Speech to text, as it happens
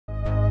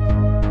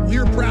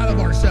we're proud of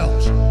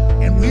ourselves,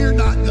 and we're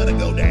not going to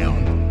go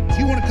down. If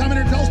you want to come in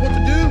here and tell us what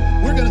to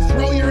do, we're going to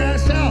throw your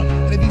ass out.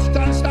 And if you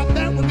stop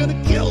that, we're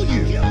going to kill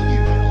you.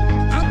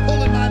 I'm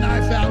pulling my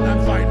knife out and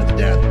I'm fighting to the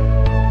death.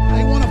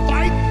 They want to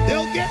fight,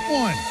 they'll get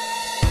one.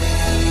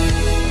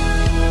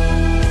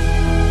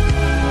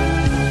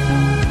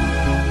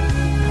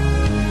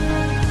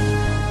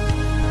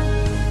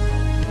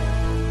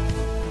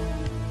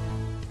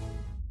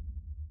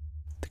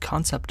 The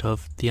concept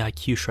of the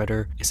IQ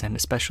shredder is an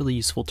especially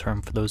useful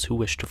term for those who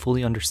wish to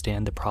fully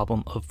understand the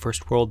problem of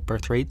first world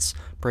birth rates,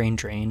 brain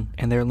drain,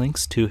 and their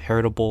links to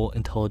heritable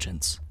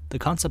intelligence. The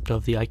concept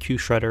of the IQ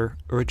shredder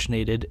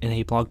originated in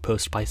a blog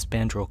post by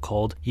Spandrell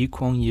called "Yu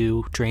Kuang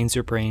Yu Drains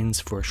Your Brains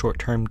for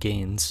Short-Term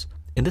Gains."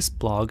 In this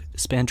blog,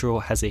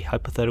 Spandrell has a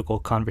hypothetical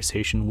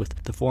conversation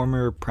with the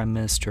former Prime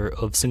Minister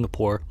of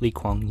Singapore, Lee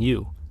Kuan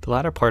Yew. The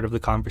latter part of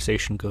the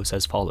conversation goes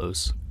as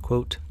follows.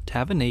 Quote, "To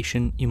have a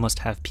nation, you must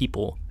have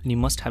people, and you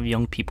must have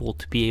young people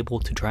to be able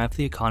to drive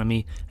the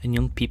economy and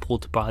young people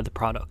to buy the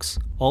products.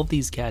 All of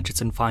these gadgets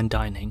and fine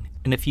dining.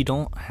 And if you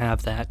don't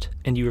have that,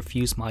 and you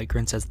refuse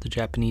migrants as the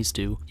Japanese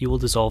do, you will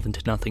dissolve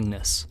into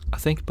nothingness. I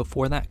think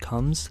before that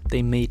comes,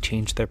 they may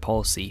change their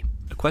policy."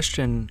 A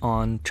question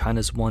on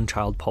China's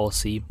one-child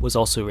policy was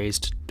also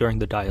raised during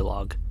the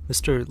dialogue.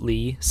 Mr.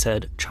 Lee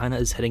said China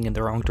is heading in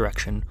the wrong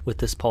direction with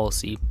this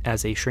policy,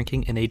 as a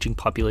shrinking and aging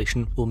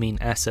population will mean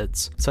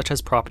assets, such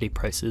as property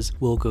prices,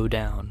 will go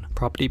down.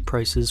 Property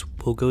prices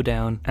will go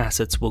down,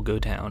 assets will go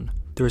down.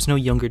 There is no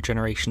younger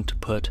generation to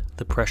put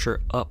the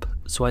pressure up,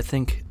 so I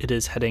think it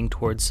is heading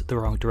towards the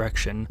wrong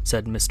direction,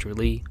 said Mr.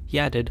 Lee. He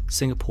added,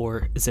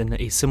 Singapore is in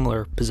a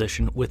similar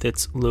position with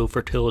its low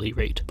fertility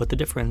rate, but the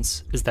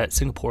difference is that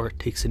Singapore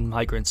takes in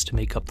migrants to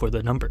make up for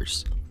the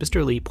numbers.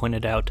 Mr. Lee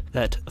pointed out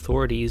that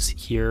authorities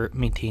here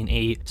maintain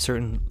a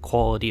certain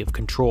quality of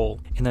control,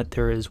 and that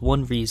there is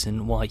one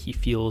reason why he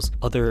feels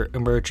other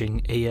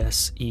emerging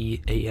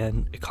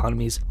ASEAN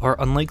economies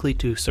are unlikely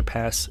to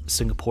surpass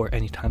Singapore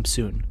anytime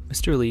soon.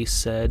 Mr. Lee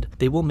said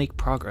they will make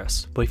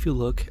progress, but if you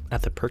look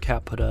at the per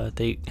capita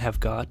they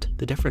have got,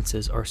 the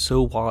differences are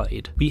so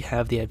wide. We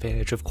have the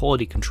advantage of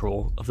quality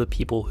control of the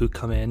people who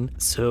come in,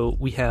 so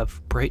we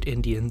have bright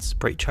Indians,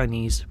 bright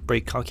Chinese,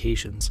 bright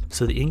Caucasians,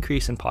 so the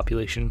increase in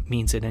population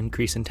means an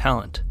increase in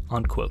talent,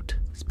 unquote.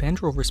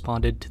 Spandrell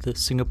responded to the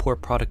Singapore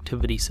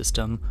productivity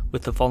system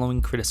with the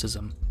following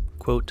criticism.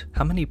 Quote,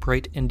 "How many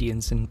bright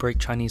Indians and bright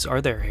Chinese are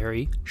there,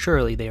 Harry?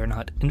 Surely they are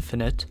not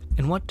infinite.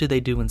 And what do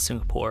they do in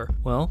Singapore?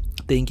 Well,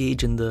 they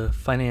engage in the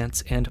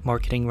finance and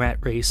marketing rat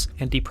race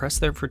and depress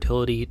their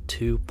fertility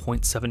to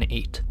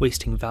 0.78,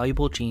 wasting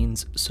valuable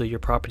genes so your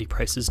property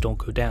prices don't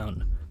go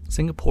down.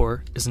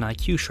 Singapore is an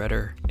IQ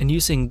shredder, and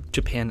using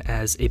Japan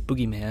as a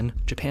boogeyman,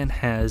 Japan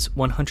has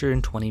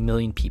 120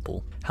 million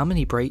people. How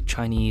many bright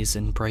Chinese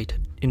and bright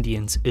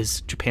Indians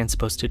is Japan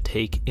supposed to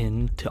take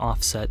in to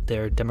offset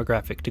their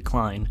demographic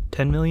decline?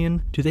 10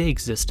 million? Do they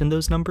exist in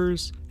those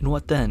numbers? And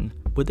what then?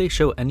 Would they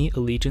show any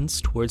allegiance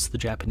towards the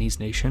Japanese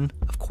nation?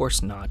 Of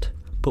course not.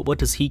 But what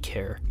does he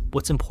care?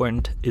 What's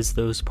important is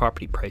those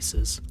property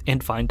prices.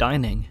 And fine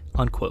dining,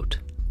 unquote.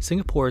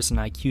 Singapore is an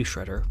IQ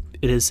shredder.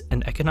 It is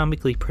an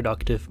economically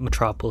productive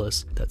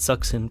metropolis that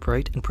sucks in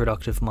bright and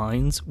productive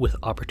minds with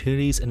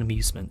opportunities and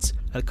amusements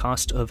at the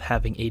cost of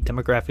having a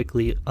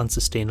demographically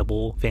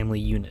unsustainable family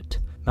unit.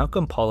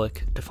 Malcolm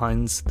Pollock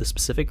defines the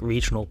specific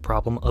regional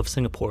problem of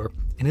Singapore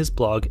in his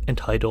blog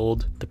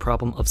entitled The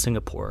Problem of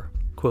Singapore.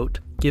 Quote,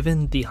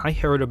 "Given the high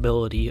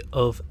heritability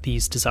of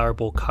these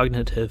desirable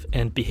cognitive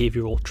and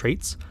behavioral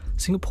traits,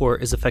 Singapore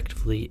is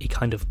effectively a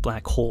kind of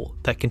black hole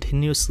that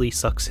continuously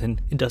sucks in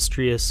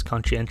industrious,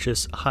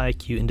 conscientious, high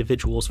IQ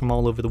individuals from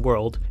all over the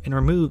world and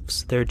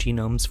removes their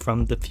genomes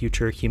from the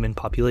future human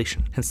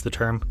population, hence the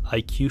term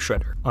IQ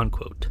shredder,"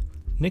 unquote.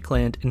 Nick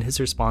Land, in his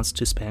response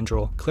to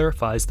Spandrell,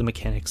 clarifies the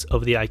mechanics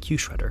of the IQ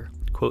shredder.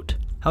 Quote,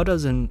 "How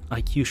does an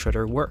IQ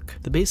shredder work?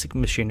 The basic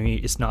machinery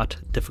is not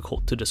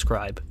difficult to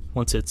describe.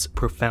 Once its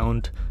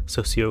profound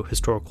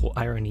socio-historical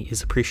irony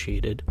is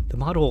appreciated, the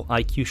model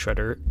IQ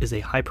shredder is a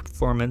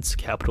high-performance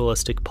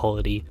capitalistic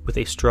polity with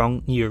a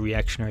strong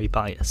neo-reactionary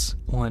bias.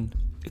 1.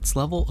 Its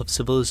level of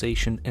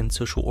civilization and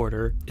social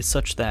order is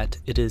such that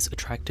it is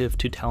attractive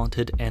to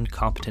talented and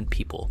competent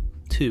people.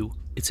 2.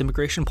 Its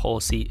immigration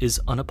policy is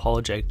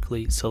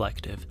unapologetically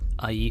selective,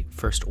 i.e.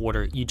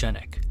 first-order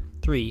eugenic.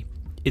 3.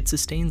 It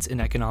sustains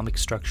an economic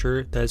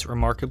structure that is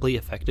remarkably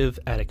effective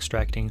at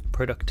extracting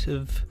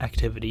productive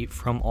activity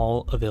from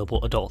all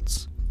available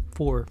adults.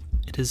 4.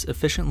 It is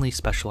efficiently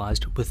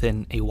specialized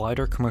within a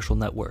wider commercial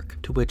network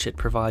to which it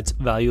provides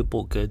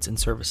valuable goods and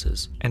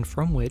services, and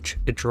from which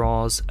it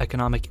draws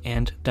economic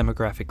and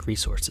demographic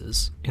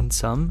resources. In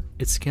sum,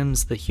 it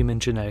skims the human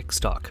genetic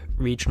stock,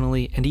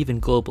 regionally and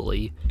even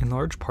globally, in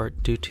large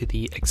part due to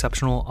the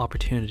exceptional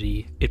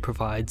opportunity it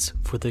provides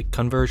for the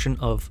conversion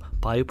of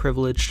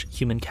bioprivileged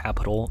human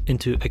capital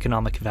into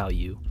economic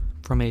value.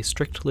 From a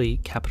strictly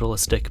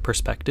capitalistic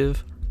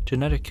perspective,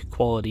 genetic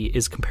quality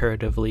is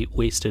comparatively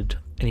wasted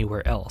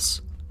anywhere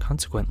else.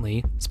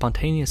 Consequently,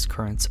 spontaneous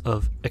currents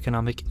of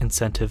economic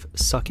incentive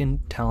suck in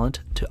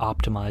talent to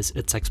optimize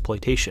its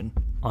exploitation,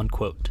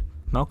 unquote.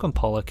 Malcolm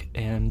Pollock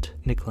and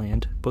Nick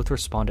Land both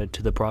responded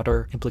to the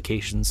broader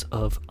implications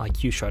of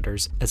IQ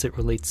shredders as it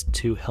relates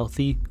to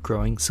healthy,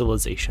 growing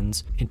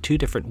civilizations in two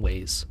different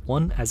ways,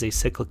 one as a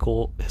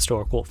cyclical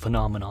historical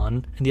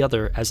phenomenon, and the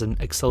other as an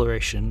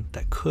acceleration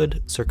that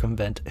could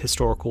circumvent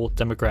historical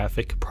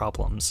demographic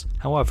problems.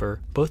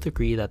 However, both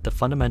agree that the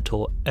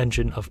fundamental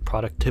engine of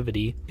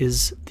productivity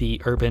is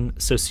the urban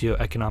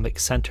socioeconomic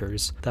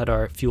centers that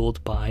are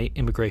fueled by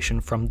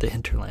immigration from the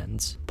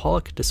hinterlands.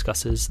 Pollock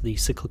discusses the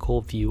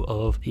cyclical view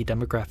of the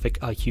demographic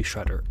IQ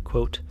shredder.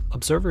 Quote,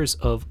 observers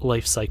of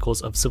life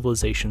cycles of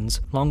civilizations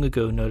long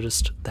ago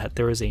noticed that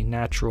there is a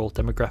natural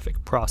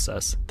demographic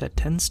process that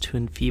tends to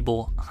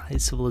enfeeble high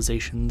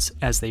civilizations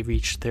as they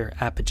reach their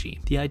apogee.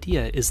 The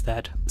idea is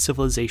that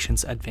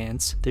civilizations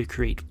advance, they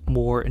create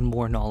more and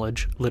more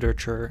knowledge,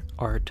 literature,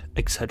 art,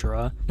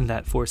 etc., and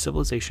that for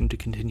civilization to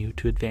continue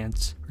to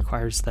advance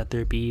requires that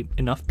there be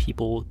enough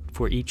people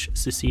for each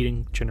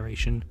succeeding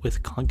generation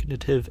with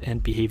cognitive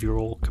and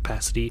behavioral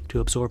capacity to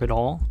absorb it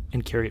all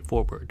and carry it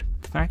forward.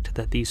 The fact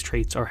that these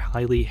traits are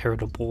highly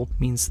heritable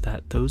means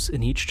that those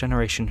in each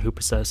generation who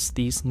possess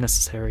these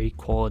necessary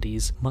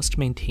qualities must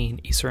maintain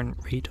a certain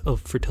rate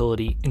of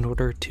fertility in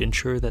order to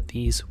ensure that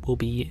these will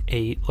be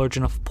a large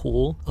enough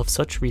pool of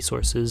such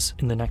resources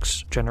in the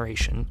next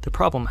generation. The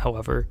problem,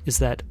 however, is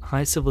that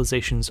high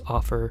civilizations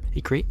offer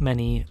a great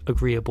many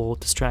agreeable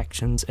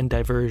distractions and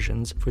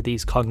diversions for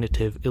these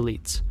cognitive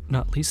elites,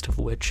 not least of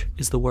which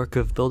is the work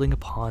of building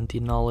upon the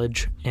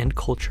knowledge and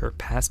culture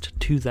passed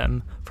to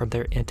them from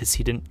their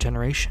antecedent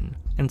generation.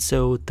 And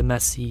so the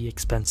messy,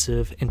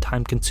 expensive, and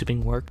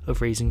time-consuming work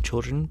of raising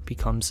children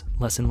becomes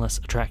less and less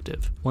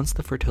attractive. Once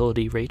the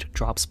fertility rate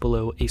drops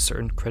below a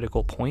certain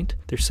critical point,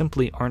 there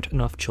simply aren't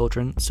enough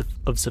children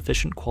of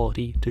sufficient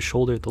quality to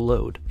shoulder the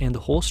load, and the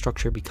whole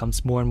structure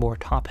becomes more and more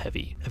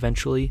top-heavy.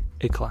 Eventually,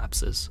 it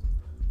collapses.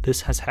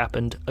 This has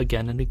happened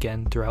again and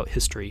again throughout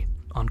history,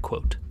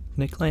 unquote.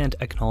 Nick Land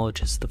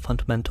acknowledges the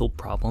fundamental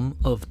problem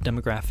of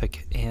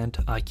demographic and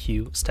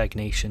IQ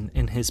stagnation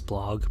in his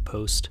blog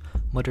post,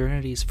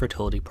 Modernity's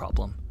Fertility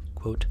Problem.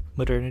 Quote,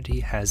 modernity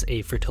has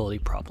a fertility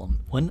problem.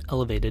 When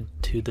elevated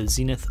to the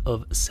zenith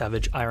of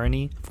savage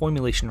irony,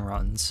 formulation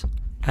runs.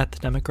 At the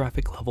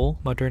demographic level,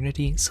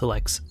 modernity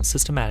selects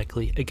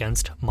systematically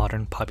against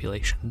modern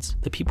populations.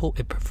 The people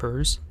it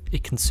prefers,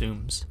 it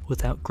consumes.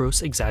 Without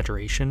gross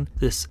exaggeration,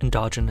 this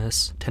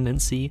endogenous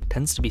tendency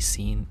tends to be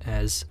seen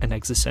as an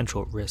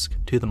existential risk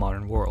to the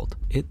modern world.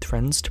 It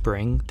threatens to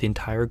bring the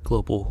entire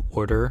global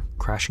order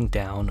crashing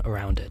down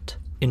around it.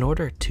 In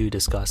order to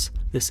discuss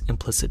this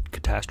implicit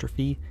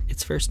catastrophe,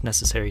 it's first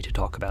necessary to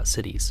talk about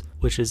cities,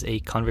 which is a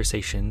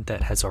conversation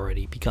that has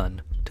already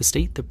begun. To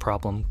state the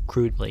problem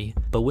crudely,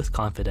 but with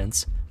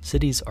confidence,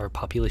 cities are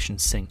population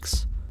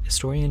sinks.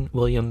 Historian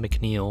William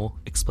McNeill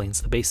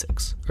explains the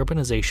basics.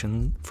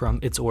 Urbanization, from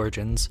its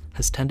origins,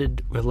 has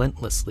tended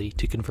relentlessly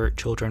to convert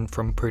children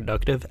from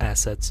productive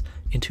assets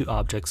into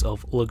objects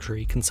of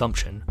luxury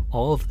consumption.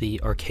 All of the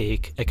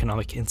archaic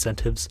economic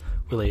incentives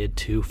related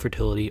to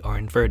fertility are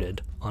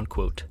inverted,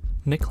 unquote.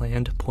 Nick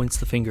Land points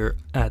the finger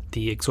at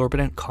the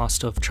exorbitant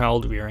cost of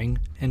child-rearing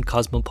and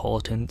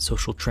cosmopolitan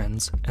social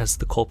trends as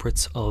the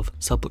culprits of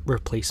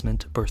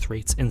sub-replacement birth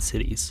rates in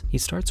cities. He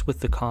starts with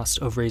the cost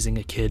of raising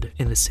a kid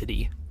in the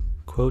city.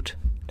 Quote,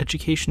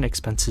 education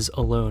expenses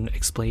alone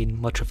explain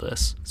much of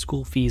this.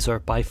 School fees are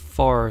by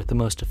far the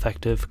most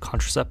effective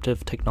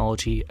contraceptive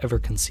technology ever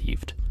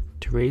conceived.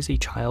 To raise a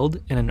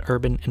child in an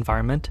urban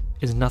environment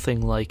is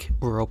nothing like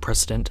rural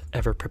precedent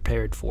ever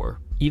prepared for.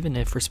 Even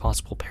if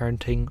responsible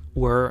parenting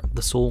were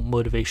the sole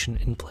motivation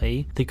in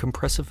play, the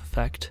compressive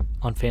effect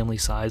on family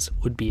size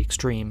would be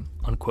extreme,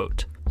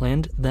 unquote.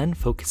 Land then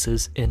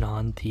focuses in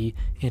on the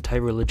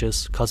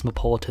anti-religious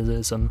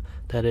cosmopolitanism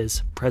that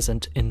is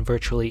present in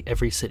virtually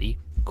every city.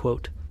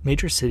 Quote,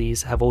 major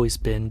cities have always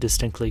been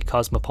distinctly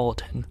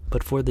cosmopolitan,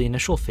 but for the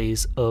initial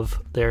phase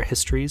of their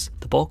histories,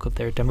 the bulk of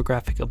their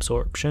demographic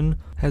absorption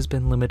has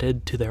been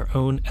limited to their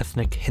own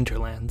ethnic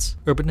hinterlands.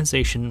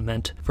 Urbanization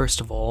meant, first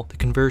of all, the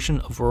conversion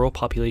of rural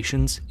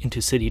populations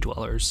into city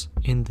dwellers.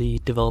 In the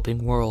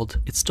developing world,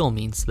 it still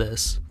means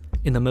this.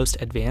 In the most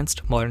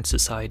advanced modern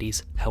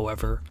societies,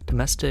 however,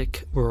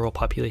 domestic rural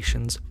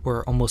populations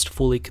were almost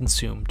fully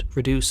consumed,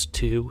 reduced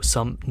to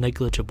some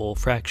negligible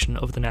fraction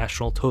of the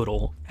national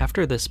total.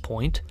 After this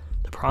point,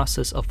 the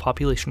process of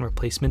population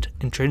replacement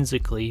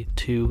intrinsically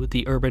to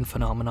the urban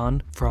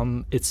phenomenon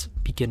from its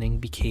beginning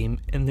became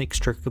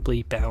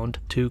inextricably bound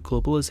to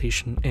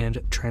globalization and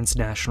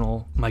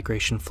transnational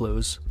migration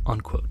flows,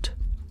 unquote.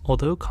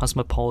 Although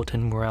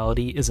cosmopolitan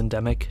morality is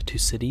endemic to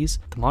cities,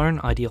 the modern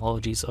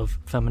ideologies of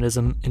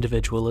feminism,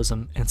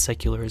 individualism, and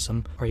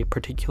secularism are a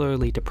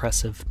particularly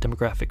depressive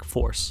demographic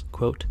force.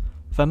 Quote,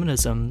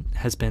 feminism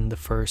has been the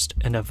first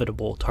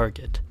inevitable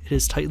target. It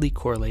is tightly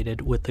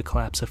correlated with the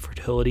collapse of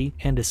fertility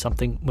and is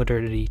something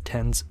modernity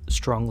tends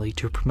strongly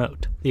to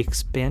promote. The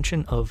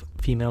expansion of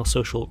female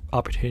social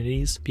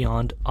opportunities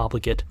beyond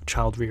obligate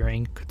child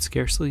rearing could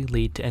scarcely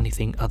lead to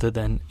anything other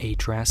than a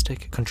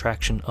drastic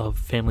contraction of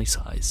family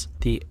size.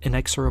 The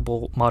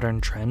inexorable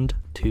modern trend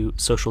to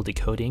social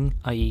decoding,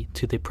 i.e.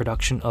 to the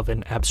production of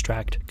an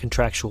abstract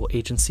contractual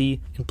agency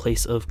in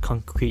place of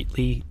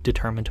concretely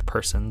determined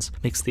persons,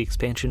 makes the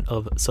expansion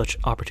of such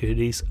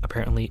opportunities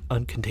apparently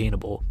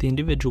uncontainable. The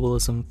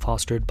individualism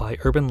fostered by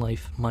urban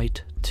life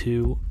might,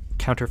 to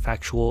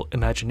counterfactual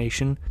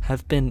imagination,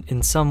 have been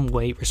in some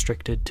way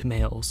restricted to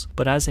males,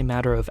 but as a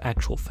matter of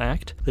actual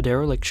fact, the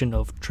dereliction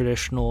of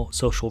traditional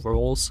social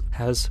roles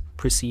has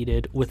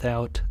proceeded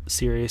without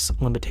serious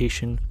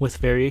limitation, with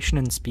variation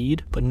in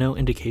speed but no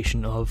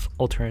indication of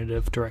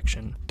alternative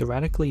direction. The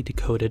radically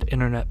decoded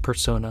internet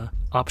persona,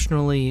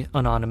 optionally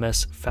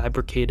anonymous,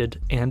 fabricated,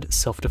 and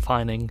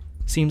self-defining,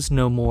 seems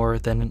no more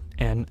than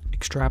an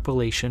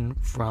extrapolation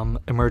from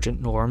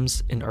emergent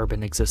norms in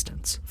urban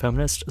existence.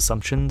 Feminist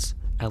assumptions,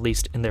 at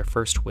least in their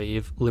first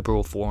wave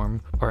liberal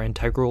form, are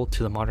integral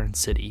to the modern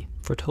city.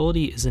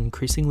 Fertility is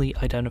increasingly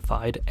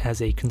identified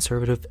as a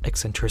conservative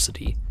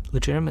eccentricity,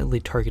 legitimately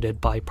targeted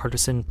by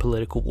partisan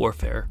political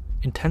warfare.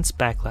 Intense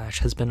backlash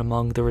has been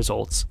among the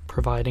results,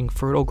 providing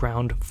fertile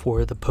ground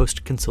for the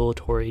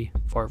post-conciliatory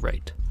far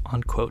right.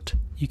 Unquote.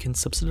 You can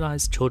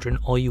subsidize children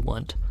all you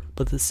want,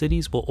 but the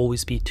cities will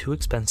always be too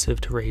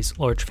expensive to raise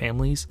large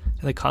families,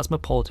 and the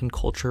cosmopolitan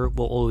culture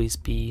will always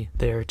be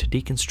there to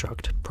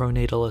deconstruct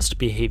pronatalist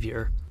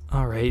behavior.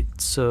 Alright,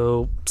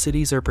 so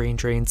cities are brain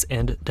drains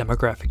and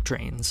demographic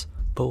drains.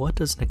 But what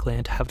does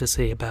Nickland have to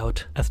say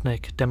about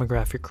ethnic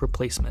demographic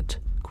replacement?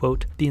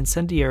 Quote, the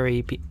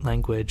incendiary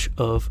language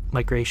of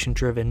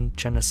migration-driven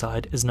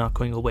genocide is not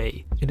going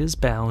away. It is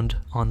bound,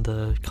 on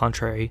the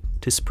contrary,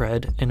 to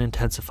spread and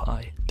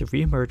intensify. The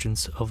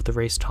reemergence of the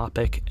race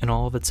topic and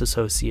all of its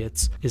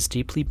associates is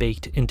deeply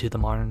baked into the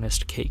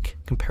modernist cake.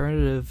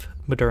 Comparative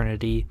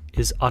modernity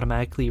is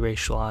automatically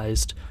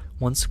racialized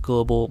once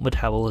global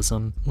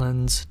metabolism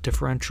lends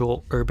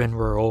differential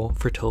urban-rural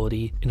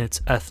fertility in its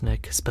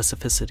ethnic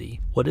specificity.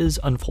 What is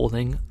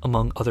unfolding,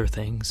 among other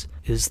things,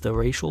 is the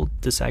racial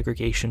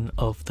disaggregation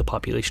of the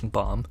population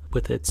bomb,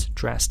 with its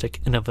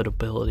drastic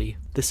inevitability.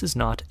 This is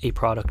not a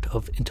product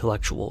of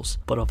intellectuals,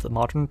 but of the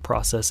modern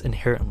process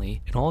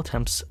inherently, and all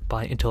attempts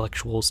by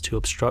intellectuals to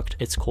obstruct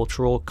its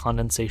cultural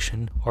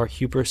condensation are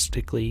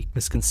hubristically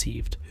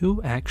misconceived.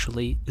 Who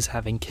actually is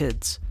having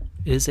kids?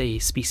 It is a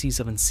species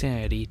of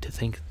insanity to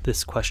think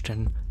this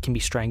question can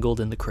be strangled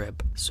in the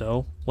crib.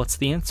 So, what's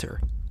the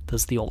answer?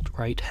 Does the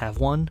alt-right have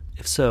one?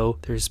 If so,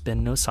 there's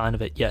been no sign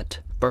of it yet.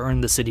 Burn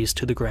the cities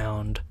to the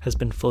ground has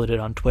been floated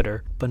on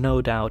Twitter, but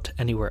no doubt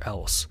anywhere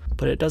else.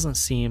 But it doesn't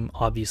seem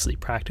obviously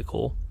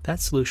practical.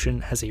 That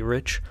solution has a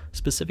rich,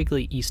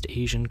 specifically East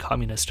Asian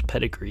communist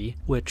pedigree,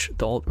 which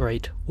the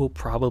alt-right will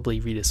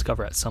probably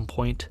rediscover at some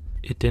point.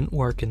 It didn't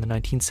work in the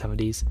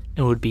 1970s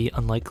and would be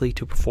unlikely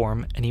to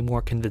perform any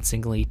more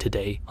convincingly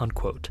today,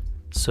 unquote.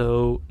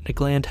 So,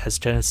 Nickland has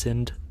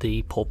jettisoned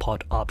the Pol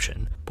Pot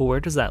option, but where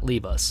does that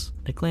leave us?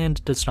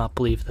 Nickland does not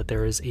believe that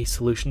there is a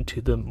solution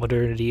to the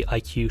modernity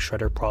IQ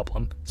shredder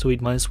problem, so we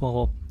might as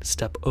well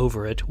step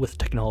over it with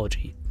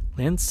technology.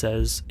 Land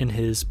says in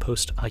his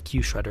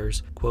post-IQ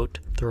shredders, quote,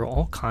 there are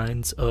all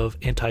kinds of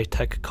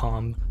anti-tech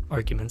comm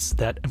arguments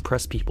that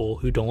impress people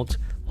who don't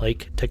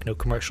like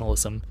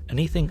techno-commercialism.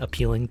 Anything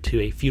appealing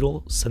to a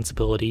feudal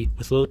sensibility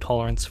with low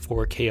tolerance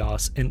for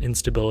chaos and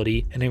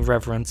instability and a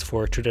reverence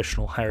for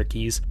traditional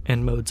hierarchies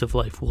and modes of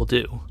life will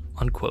do,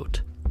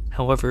 unquote.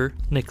 However,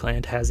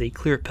 Nickland has a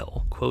clear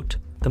pill, quote,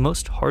 the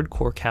most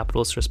hardcore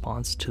capitalist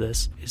response to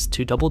this is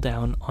to double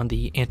down on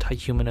the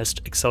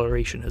anti-humanist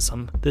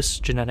accelerationism. This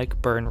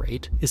genetic burn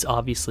rate is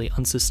obviously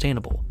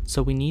unsustainable,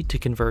 so we need to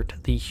convert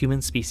the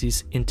human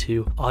species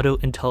into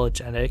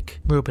auto-intelligenic,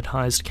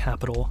 robotized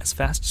capital as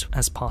fast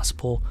as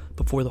possible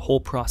before the whole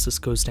process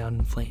goes down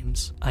in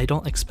flames. I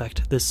don't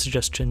expect this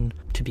suggestion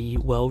to be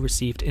well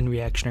received in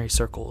reactionary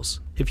circles.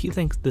 If you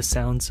think this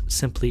sounds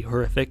simply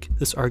horrific,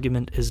 this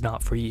argument is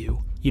not for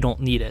you. You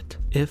don't need it.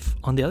 If,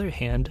 on the other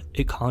hand,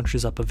 it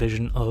conjures up a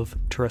vision of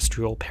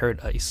terrestrial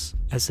paradise,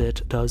 as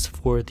it does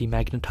for the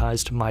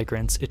magnetized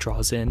migrants it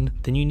draws in,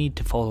 then you need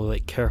to follow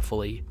it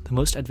carefully. The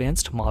most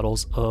advanced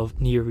models of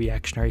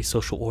neo-reactionary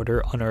social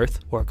order on Earth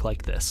work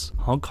like this: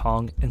 Hong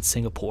Kong and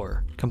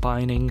Singapore,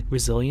 combining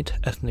resilient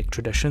ethnic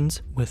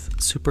traditions with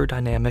super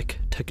dynamic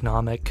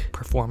technomic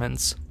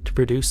performance to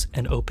produce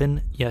an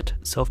open yet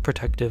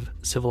self-protective,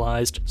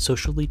 civilized,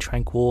 socially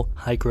tranquil,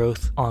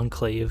 high-growth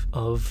enclave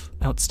of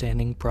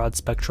outstanding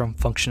broad-spectrum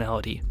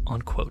functionality,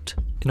 unquote.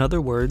 In other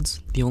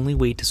words, the only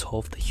way to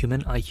solve the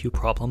human IQ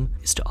problem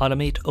is to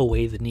automate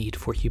away the need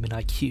for human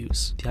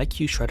IQs. The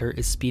IQ shredder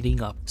is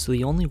speeding up, so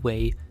the only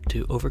way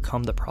to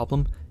overcome the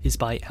problem is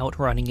by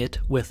outrunning it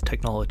with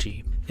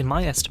technology. In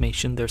my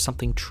estimation, there's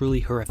something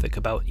truly horrific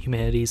about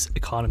humanity's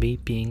economy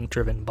being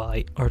driven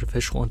by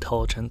artificial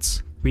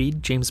intelligence.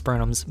 Read James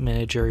Burnham's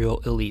Managerial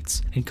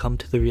Elites and come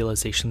to the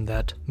realization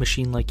that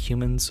machine-like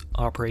humans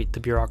operate the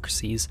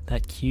bureaucracies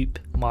that keep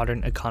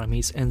modern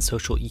economies and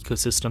social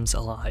ecosystems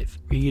alive.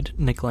 Read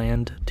Nick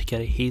Land to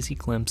get a hazy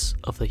glimpse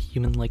of the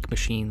human-like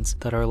machines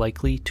that are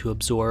likely to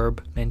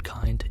absorb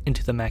mankind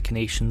into the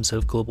machinations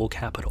of global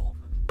capital.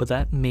 But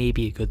that may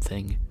be a good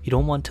thing. You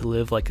don't want to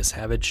live like a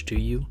savage, do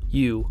you?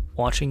 You,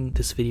 watching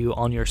this video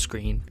on your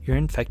screen, you're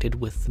infected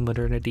with the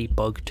modernity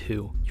bug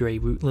too. You're a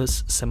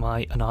rootless,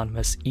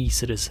 semi-anonymous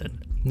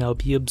e-citizen. Now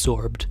be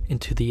absorbed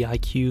into the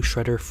IQ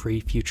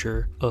shredder-free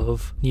future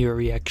of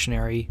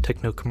neo-reactionary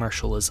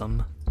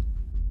techno-commercialism.